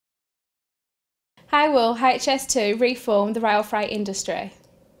How will HS2 reform the rail freight industry?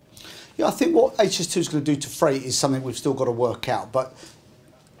 Yeah, I think what HS2 is going to do to freight is something we've still got to work out. But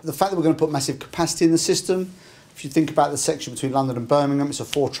the fact that we're going to put massive capacity in the system, if you think about the section between London and Birmingham, it's a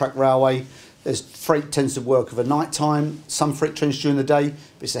 4-track railway. Freight tends to work over night time, some freight trains during the day,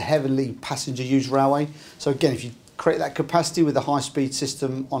 but it's a heavily passenger-used railway. So again, if you create that capacity with a high-speed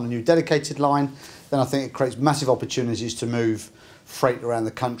system on a new dedicated line, then I think it creates massive opportunities to move freight around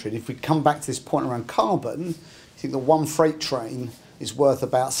the country. And if we come back to this point around carbon, you think that one freight train is worth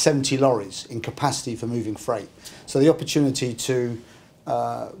about 70 lorries in capacity for moving freight. So the opportunity to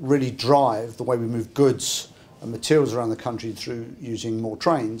really drive the way we move goods and materials around the country through using more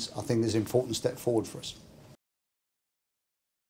trains, I think is an important step forward for us.